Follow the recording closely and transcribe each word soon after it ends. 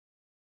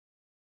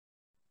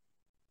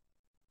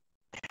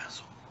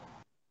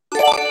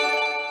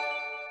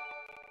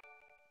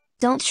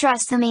Don't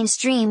trust the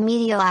mainstream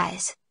media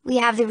lies, we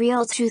have the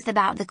real truth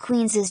about the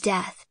Queen's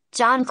death.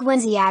 John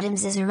Quincy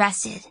Adams is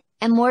arrested,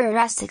 and more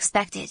arrests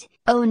expected.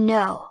 Oh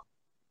no.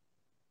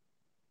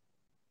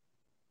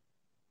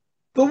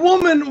 The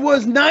woman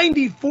was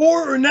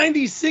 94 or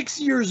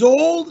 96 years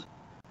old?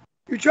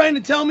 You're trying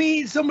to tell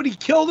me somebody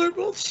killed her?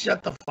 Well,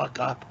 shut the fuck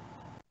up.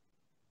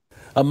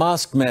 A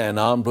masked man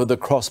armed with a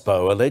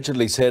crossbow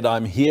allegedly said,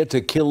 "I'm here to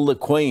kill the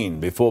Queen,"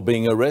 before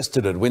being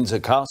arrested at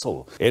Windsor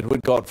Castle.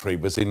 Edward Godfrey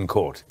was in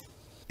court.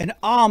 An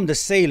armed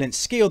assailant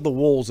scaled the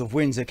walls of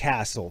Windsor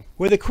Castle,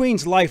 where the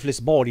Queen's lifeless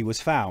body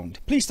was found.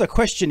 Police are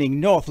questioning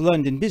North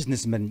London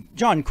businessman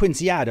John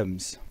Quincy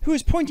Adams, who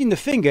is pointing the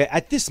finger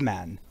at this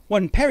man,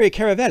 one Perry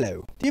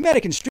Caravello. The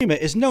American streamer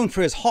is known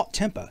for his hot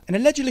temper and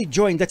allegedly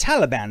joined the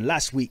Taliban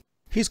last week.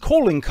 His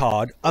calling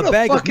card, a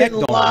bag of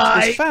McDonald's,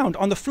 was found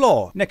on the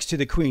floor next to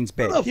the Queen's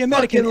bed. The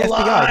American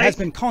FBI has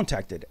been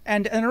contacted,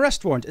 and an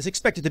arrest warrant is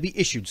expected to be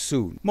issued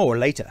soon. More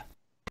later.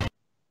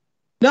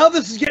 Now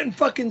this is getting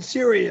fucking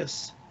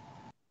serious.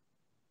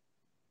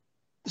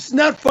 This is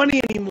not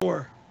funny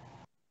anymore.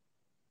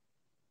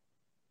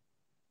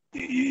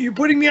 You're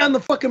putting me on the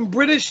fucking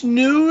British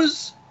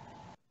news?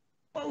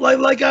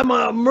 Like I'm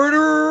a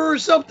murderer or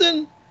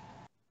something?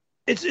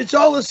 It's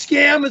all a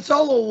scam, it's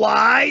all a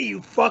lie, you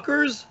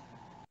fuckers.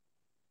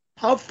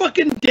 How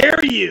fucking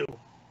dare you?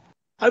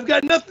 I've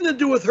got nothing to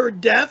do with her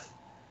death.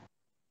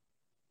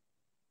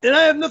 And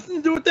I have nothing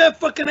to do with that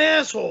fucking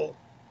asshole.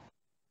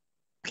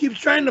 Keeps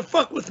trying to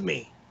fuck with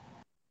me.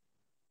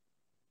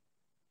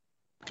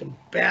 Fucking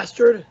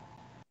bastard.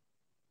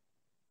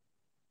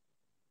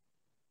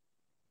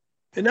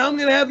 And now I'm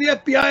gonna have the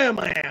FBI on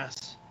my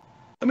ass.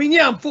 I mean,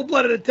 yeah, I'm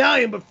full-blooded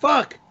Italian, but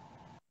fuck.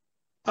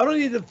 I don't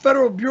need the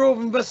Federal Bureau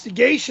of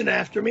Investigation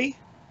after me.